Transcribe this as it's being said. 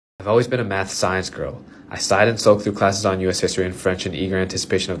I've always been a math science girl. I sighed and sulked through classes on US history and French in eager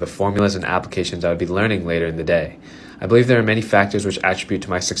anticipation of the formulas and applications I would be learning later in the day. I believe there are many factors which attribute to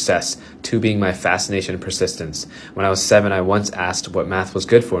my success, two being my fascination and persistence. When I was 7, I once asked what math was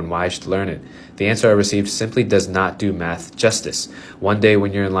good for and why I should learn it. The answer I received simply does not do math justice. One day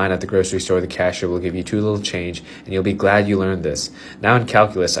when you're in line at the grocery store, the cashier will give you too little change, and you'll be glad you learned this. Now in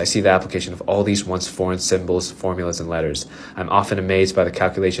calculus, I see the application of all these once foreign symbols, formulas, and letters. I'm often amazed by the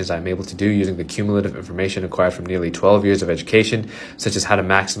calculations I'm able to do using the cumulative information acquired from nearly 12 years of education, such as how to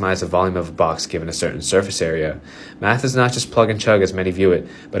maximize the volume of a box given a certain surface area. Math is not just plug and chug as many view it,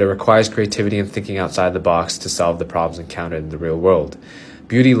 but it requires creativity and thinking outside the box to solve the problems encountered in the real world.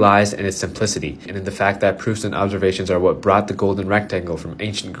 Beauty lies in its simplicity, and in the fact that proofs and observations are what brought the golden rectangle from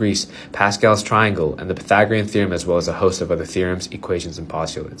ancient Greece, Pascal's triangle, and the Pythagorean theorem, as well as a host of other theorems, equations, and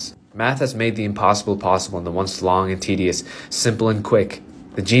postulates. Math has made the impossible possible, and the once long and tedious simple and quick.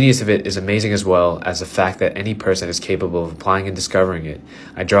 The genius of it is amazing, as well as the fact that any person is capable of applying and discovering it.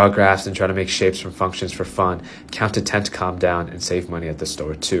 I draw graphs and try to make shapes from functions for fun, count to 10 to calm down, and save money at the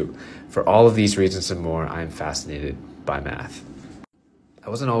store too. For all of these reasons and more, I am fascinated by math. I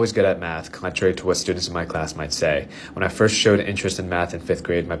wasn't always good at math, contrary to what students in my class might say. When I first showed interest in math in 5th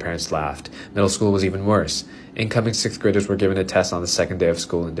grade, my parents laughed. Middle school was even worse. Incoming 6th graders were given a test on the second day of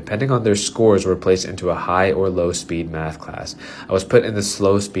school, and depending on their scores, were placed into a high or low speed math class. I was put in the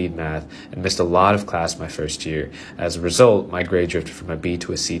slow speed math and missed a lot of class my first year. As a result, my grade drifted from a B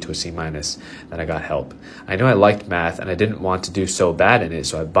to a C to a C minus. Then I got help. I knew I liked math and I didn't want to do so bad in it,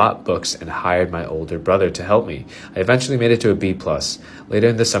 so I bought books and hired my older brother to help me. I eventually made it to a B plus. Later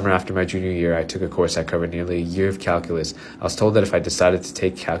in the summer after my junior year, I took a course that covered nearly a year of calculus. I was told that if I decided to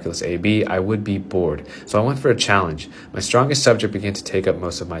take calculus AB, I would be bored. So I went for a challenge. My strongest subject began to take up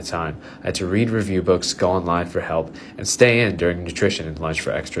most of my time. I had to read review books, go online for help, and stay in during nutrition and lunch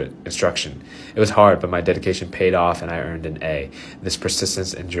for extra instruction. It was hard, but my dedication paid off and I earned an A. This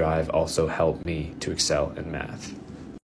persistence and drive also helped me to excel in math.